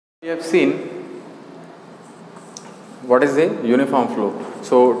We have seen what is the uniform flow.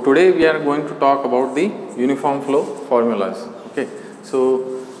 So today we are going to talk about the uniform flow formulas. Okay,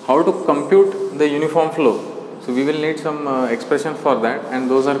 so how to compute the uniform flow? So we will need some expression for that, and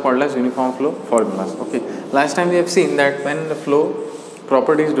those are called as uniform flow formulas. Okay, last time we have seen that when the flow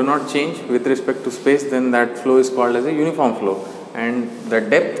properties do not change with respect to space, then that flow is called as a uniform flow, and the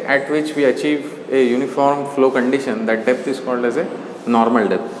depth at which we achieve a uniform flow condition, that depth is called as a normal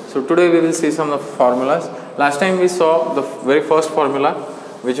depth. So today we will see some of the formulas. Last time we saw the very first formula,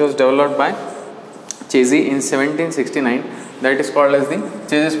 which was developed by Chezy in 1769. That is called as the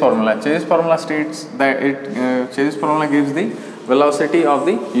Chezy's formula. Chezy's formula states that Chezy's formula gives the velocity of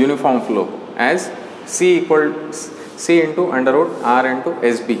the uniform flow as C into under root R into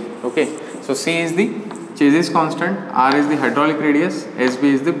SB. Okay, so C is the Chezy's constant, R is the hydraulic radius, SB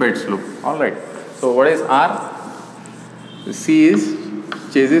is the bed slope. All right. So what is R? C is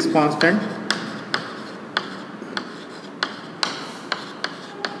Chezy's constant,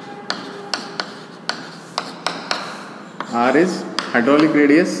 R is hydraulic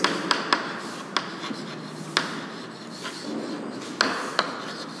radius,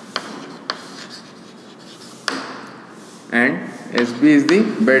 and SB is the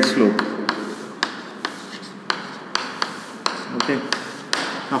bed slope. Okay.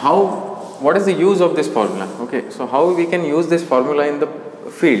 Now what is the use of this formula? Okay, so how we can use this formula in the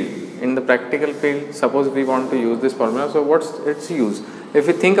field, in the practical field? Suppose we want to use this formula, so what's its use? If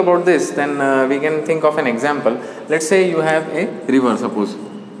we think about this, then we can think of an example. Let's say you have a river. Suppose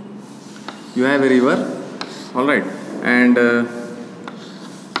you have a river, all right, and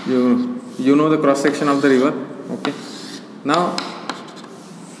you know the cross section of the river. Okay, now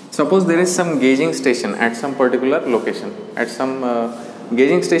suppose there is some gauging station at some particular location. At some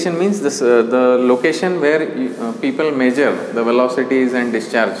gauging station means this the location where people measure the velocities and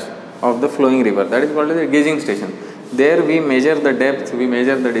discharge of the flowing river. That is called as a gauging station. There we measure the depth, we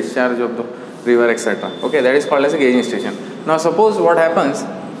measure the discharge of the river, etc. Okay, that is called as a gauging station. Now suppose what happens,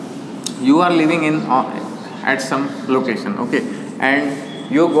 you are living in at some location, okay, and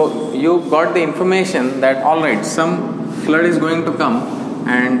you got the information that all right, some flood is going to come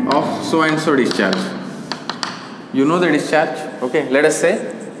and of so and so discharge. You know the discharge, okay, let us say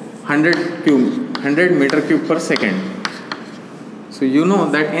 100 meter cube per second. So you know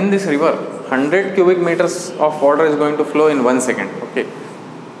that in this river 100 cubic meters of water is going to flow in 1 second, okay,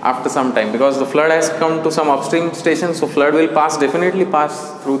 after some time, because the flood has come to some upstream station, so flood will definitely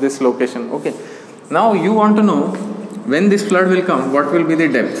pass through this location. Okay, now you want to know when this flood will come, what will be the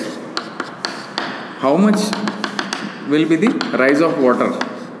depth, how much will be the rise of water,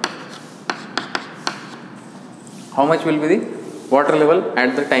 how much will be the water level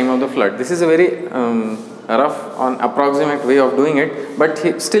at the time of the flood. This is a very rough on approximate way of doing it,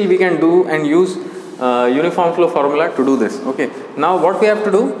 but still we can do and use uniform flow formula to do this. Okay, now what we have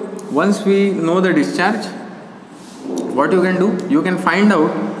to do, once we know the discharge, what you can do, you can find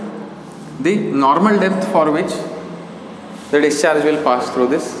out the normal depth for which the discharge will pass through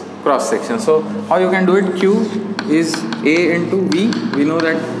this cross section. So how you can do it, Q is A into V, we know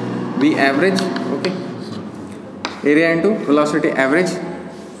that V average, okay, area into velocity average.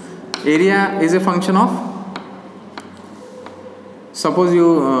 Area is a function of, suppose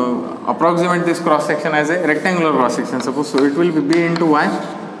you approximate this cross section as a rectangular cross section, suppose, so it will be B into Y,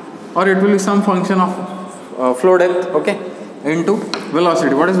 or it will be some function of flow depth, okay, into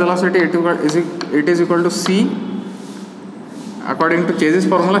velocity. What is velocity? It is equal to C, according to Chezy's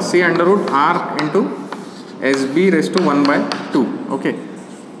formula, C under root R into SB raised to 1 by 2. Okay,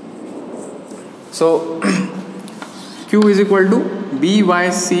 so Q is equal to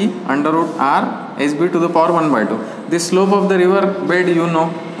BYC under root R SB to the power 1 by 2. The slope of the river bed you know,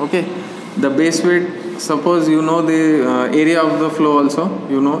 okay, the base weight, suppose you know the area of the flow also,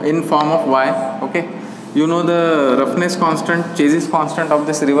 you know, in form of Y, okay, you know the roughness constant, Chezy's constant of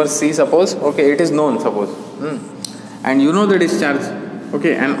this river C, suppose, okay, it is known, suppose, and you know the discharge,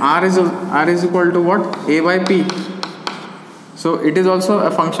 okay, and R is equal to what? A by P. So it is also a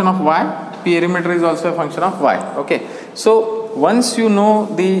function of Y, perimeter is also a function of Y, okay. So once you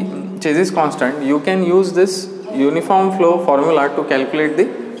know the Chezy's constant, you can use this uniform flow formula to calculate the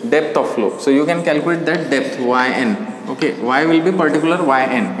depth of flow. So you can calculate that depth Yn, okay, Y will be particular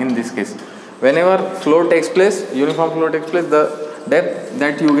Yn in this case. Whenever flow takes place, uniform flow takes place, the depth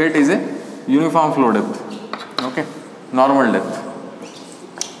that you get is a uniform flow depth, okay, normal depth.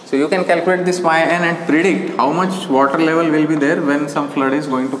 So you can calculate this Yn and predict how much water level will be there when some flood is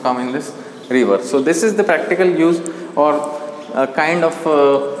going to come in this river. So this is the practical use or a kind of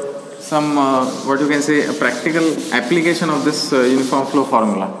some what you can say a practical application of this uniform flow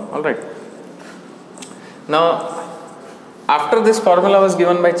formula. All right. Now, after this formula was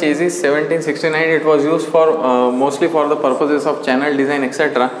given by Chezy 1769, it was used for mostly for the purposes of channel design,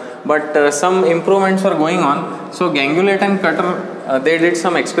 etc. But some improvements were going on. So Gangulate and Kutter, they did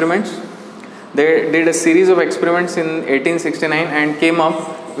some experiments. They did a series of experiments in 1869 and came up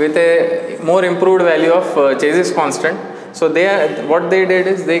with a more improved value of Chezy's constant. So what they did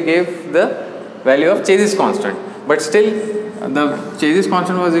is they gave the value of Chezy's constant, but still the Chezy's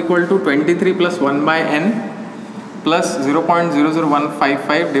constant was equal to 23 plus 1 by n plus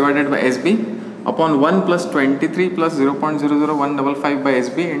 0.00155 divided by SB upon 1 plus 23 plus 0.00155 by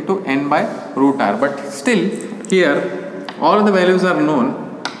SB into n by root r. But still here all the values are known.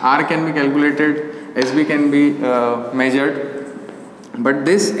 R can be calculated, SB can be measured, but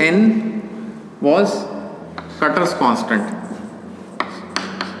this n was Kutter's constant.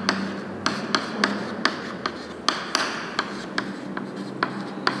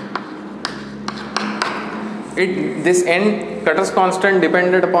 This n Kutter's constant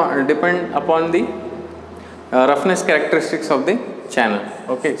depend upon the roughness characteristics of the channel.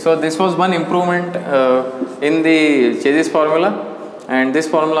 Okay, so this was one improvement in the Chezy's formula, and this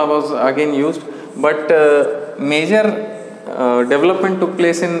formula was again used. But major development took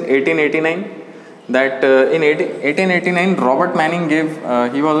place in 1889. That in 1889 Robert Manning gave,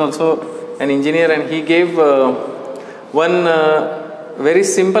 he was also an engineer, and he gave one very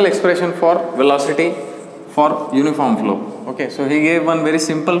simple expression for velocity for uniform flow. Okay, so he gave one very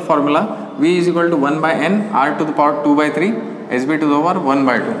simple formula: V is equal to 1 by n r to the power 2 by 3 SB to the power 1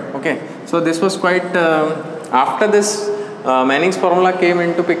 by 2. Okay, so this was quite after this Manning's formula came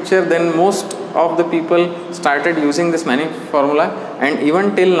into picture, then most of the people started using this Manning's formula, and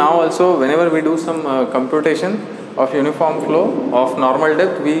even till now also whenever we do some computation of uniform flow of normal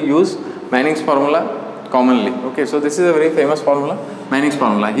depth, we use Manning's formula commonly. Okay, so this is a very famous formula, Manning's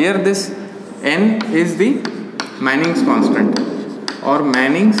formula. Here this n is the Manning's constant or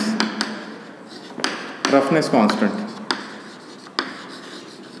Manning's roughness constant.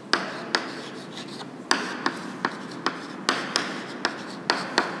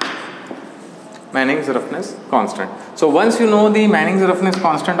 Manning's roughness constant. So once you know the Manning's roughness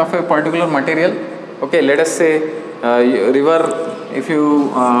constant of a particular material, okay, let us say river, if you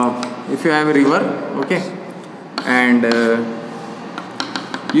have a river, okay, and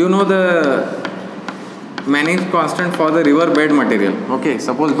you know the Manning's constant for the river bed material. Okay,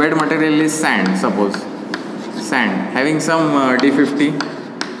 suppose bed material is sand, suppose sand having some D50,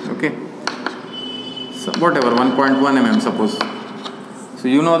 okay, so whatever 1.1 mm suppose. So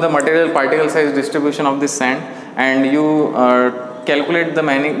you know the material particle size distribution of this sand, and you calculate the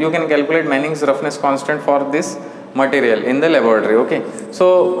you can calculate Manning's roughness constant for this material in the laboratory. Okay, so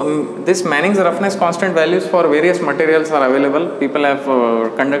this Manning's roughness constant values for various materials are available. People have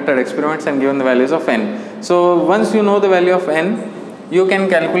conducted experiments and given the values of n. So once you know the value of n, you can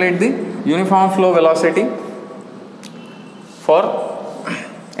calculate the uniform flow velocity for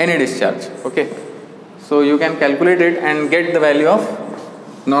any discharge. Okay, so you can calculate it and get the value of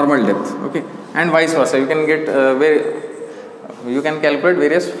normal depth. Okay, and vice versa. You can get you can calculate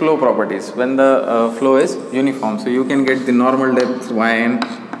various flow properties when the flow is uniform. So you can get the normal depth yn.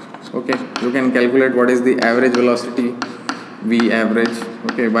 Okay, you can calculate what is the average velocity v average.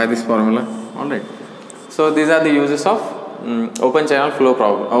 Okay, by this formula. All right. So these are the uses of open channel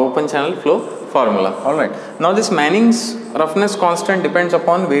flow formula. All right. Now this Manning's roughness constant depends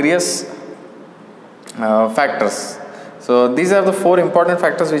upon various factors. So these are the 4 important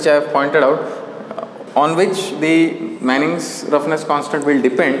factors which I have pointed out, on which the Manning's roughness constant will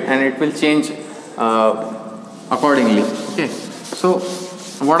depend, and it will change accordingly. Okay, so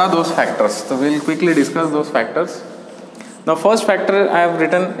what are those factors? So we will quickly discuss those factors. Now first factor I have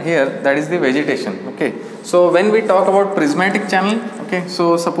written here, that is the vegetation. Okay, so when we talk about prismatic channel, okay,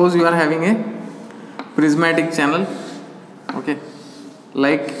 so suppose you are having a prismatic channel, okay,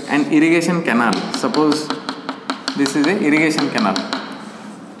 like an irrigation canal. Suppose this is a irrigation canal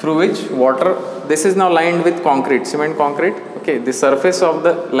through which water, this is now lined with concrete, cement concrete. Okay, the surface of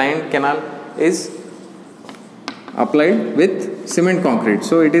the lined canal is applied with cement concrete,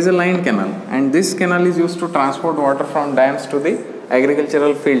 so it is a lined canal, and this canal is used to transport water from dams to the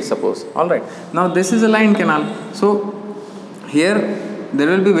agricultural field, suppose. All right, now this is a lined canal, so here there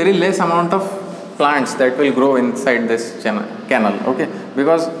will be very less amount of plants that will grow inside this canal. Okay,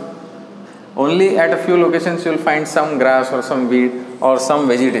 because only at a few locations you will find some grass or some weed or some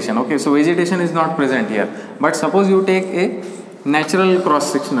vegetation. Okay, so vegetation is not present here. But suppose you take a natural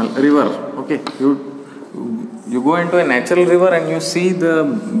cross sectional river. Okay, you go into a natural river and you see the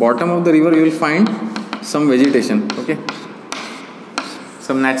bottom of the river, you will find some vegetation, okay,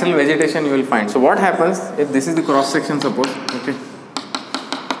 some natural vegetation you will find. So what happens if this is the cross section, suppose, okay,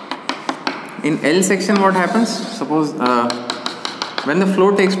 in L section what happens, suppose when the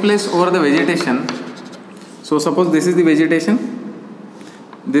flow takes place over the vegetation, so suppose this is the vegetation,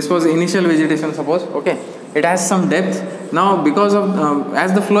 this was initial vegetation, suppose, okay, it has some depth. Now because of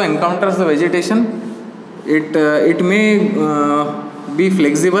as the flow encounters the vegetation, it may be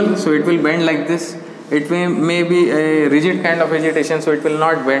flexible, so it will bend like this. It may be a rigid kind of vegetation, so it will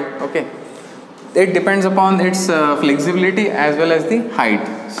not bend, okay. It depends upon its flexibility as well as the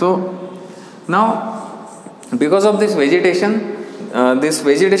height. So now because of this vegetation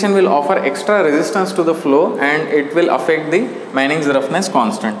will offer extra resistance to the flow and it will affect the Manning's roughness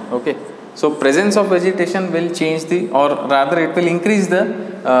constant, okay. So presence of vegetation will change the, or rather it will increase the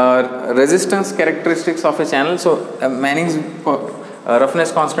resistance characteristics of a channel. So Manning's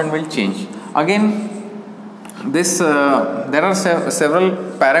roughness constant will change. Again, this there are several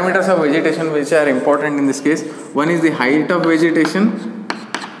parameters of vegetation which are important in this case. One is the height of vegetation,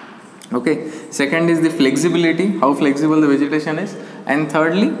 okay. Second is the flexibility, how flexible the vegetation is, and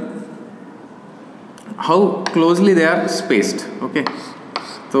thirdly how closely they are spaced, okay.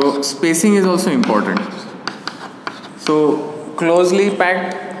 So spacing is also important. So closely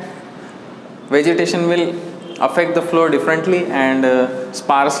packed vegetation will affect the flow differently, and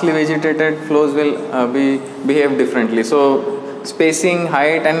sparsely vegetated flows will behave differently. So spacing,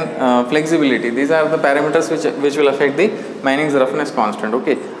 height and flexibility, these are the parameters which will affect the Manning's roughness constant,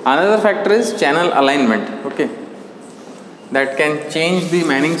 okay. Another factor is channel alignment, okay, that can change the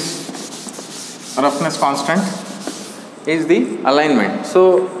Manning's roughness constant is the alignment.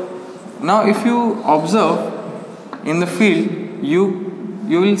 So now if you observe in the field, you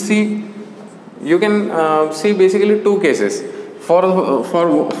will see, you can see basically two cases.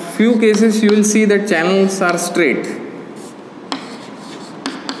 For few cases you will see that channels are straight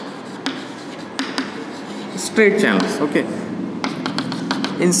channels, okay.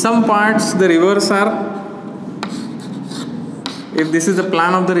 In some parts the rivers are, if this is the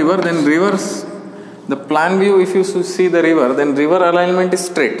plan of the river, then rivers, the plan view, if you see the river, then river alignment is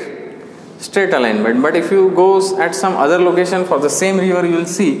straight alignment. But if you go at some other location for the same river, you will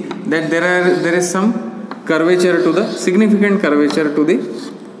see that there is some curvature to the, significant curvature to the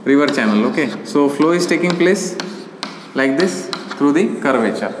river channel, okay. So flow is taking place like this through the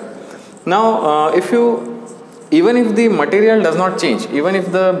curvature. Now even if the material does not change, even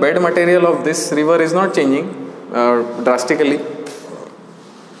if the bed material of this river is not changing drastically,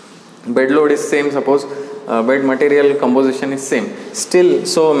 bed load is same, suppose bed material composition is same, still,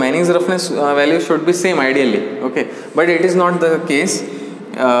 so Manning's roughness value should be same ideally, okay. But it is not the case.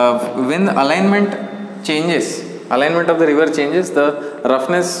 When the alignment changes, alignment of the river changes, the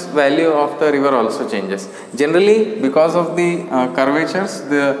roughness value of the river also changes. Generally, because of the curvatures,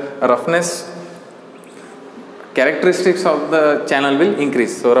 the roughness characteristics of the channel will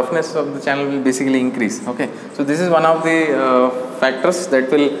increase. So roughness of the channel will basically increase, okay. So this is one of the factors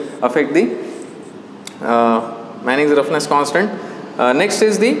that will affect the Manning's roughness constant. Next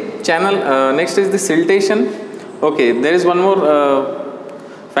is the channel, next is the siltation, okay. There is one more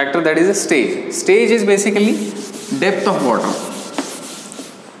factor, that is a stage. Stage is basically depth of water.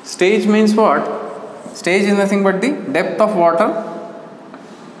 Stage means what? Stage is nothing but the depth of water,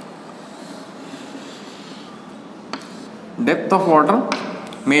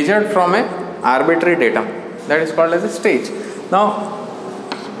 measured from a arbitrary datum, that is called as a stage. Now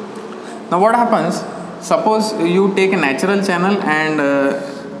what happens, suppose you take a natural channel and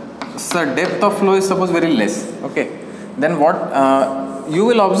the depth of flow is suppose very less, okay. Then what you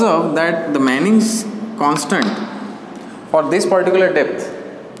will observe that the Manning's constant for this particular depth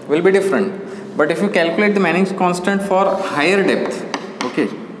will be different. But if you calculate the Manning's constant for higher depth, okay,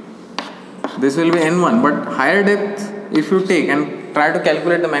 this will be N1, but higher depth if you take and try to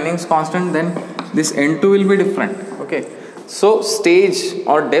calculate the Manning's constant, then this N2 will be different, okay. So stage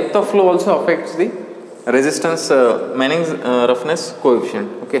or depth of flow also affects the resistance Manning's roughness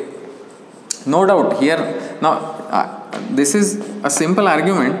coefficient, okay. No doubt here, now this is a simple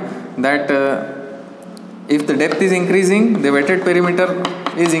argument that if the depth is increasing, the wetted perimeter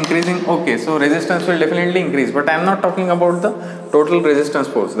is increasing, okay, so resistance will definitely increase. But I am not talking about the total resistance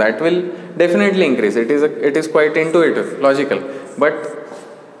force, that will definitely increase. It is quite intuitive, logical. But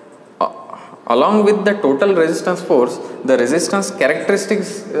along with the total resistance force, the resistance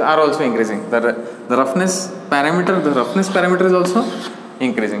characteristics are also increasing. The roughness parameter is also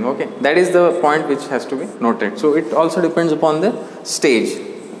increasing, okay. That is the point which has to be noted. So it also depends upon the stage.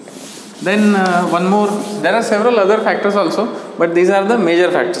 Then one more, there are several other factors also, but these are the major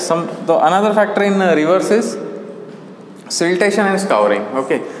factors. Another factor in rivers is siltation and scouring.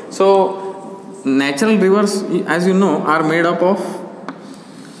 Okay, so natural rivers, as you know, are made up of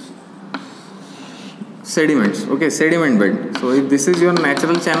sediments. Okay, sediment bed. So if this is your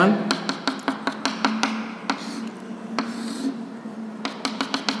natural channel,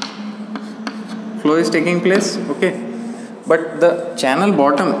 flow is taking place. Okay, but the channel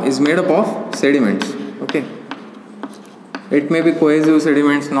bottom is made up of sediments. Okay, it may be cohesive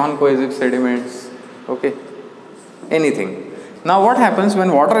sediments, non-cohesive sediments. Okay, anything. Now what happens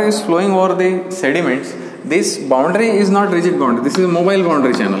when water is flowing over the sediments? This boundary is not rigid boundary. This is a mobile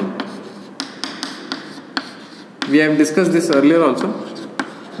boundary channel. We have discussed this earlier also,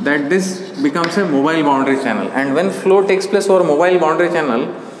 that this becomes a mobile boundary channel, and when flow takes place over mobile boundary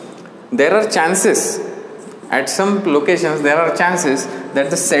channel, there are chances, at some locations there are chances that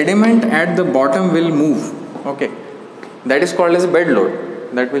the sediment at the bottom will move. Okay, that is called as bed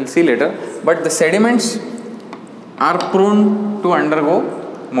load, that we'll see later. But the sediments are prone to undergo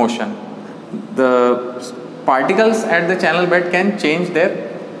motion. The particles at the channel bed can change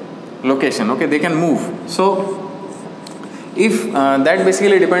their location. Okay, they can move. So if that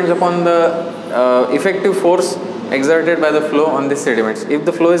basically depends upon the effective force exerted by the flow on the sediments. If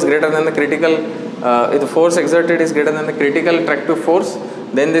the flow is greater than the critical, if the force exerted is greater than the critical tractive force,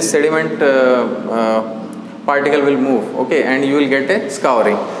 then this sediment particle will move. Okay, and you will get a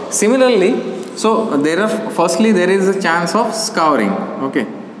scouring. Similarly, so firstly there is a chance of scouring. Okay,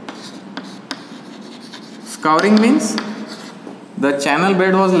 scouring means the channel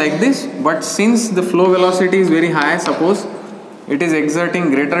bed was like this, but since the flow velocity is very high, suppose it is exerting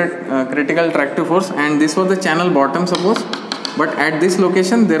greater critical tractive force, and this was the channel bottom, suppose, but at this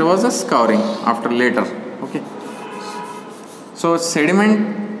location there was a scouring after later. Okay, so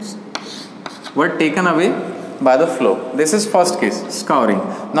sediments were taken away by the flow. This is first case, scouring.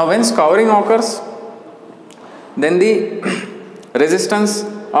 Now when scouring occurs, then the resistance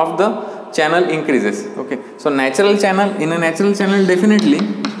of the channel increases. Okay, so natural channel, in a natural channel definitely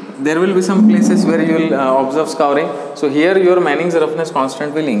there will be some places where you will observe scouring. So here your Manning's roughness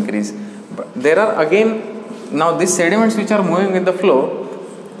constant will increase. But there are again, now these sediments which are moving with the flow,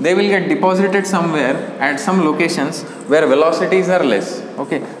 they will get deposited somewhere at some locations where velocities are less.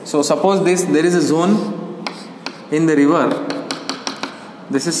 Okay, so suppose there is a zone in the river.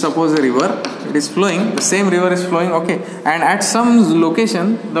 This is suppose a river, it is flowing, the same river is flowing. Okay, and at some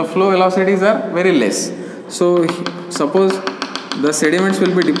location the flow velocities are very less. So suppose the sediments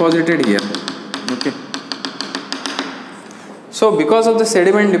will be deposited here. Okay, so because of the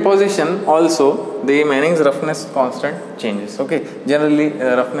sediment deposition also the Manning's roughness constant changes. Okay, generally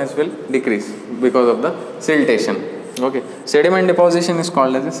roughness will decrease because of the siltation. Okay, sediment deposition is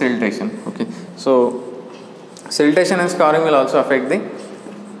called as a siltation. Okay, so siltation and scouring will also affect the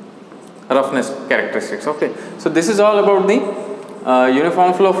roughness characteristics. Okay, so this is all about the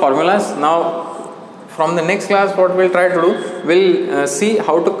uniform flow formulas. Now from the next class what we'll try to do, we'll see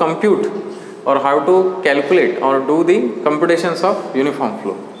how to compute or how to calculate or do the computations of uniform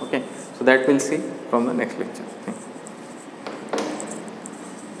flow. Okay, so that we'll see from the next lecture. Thank you.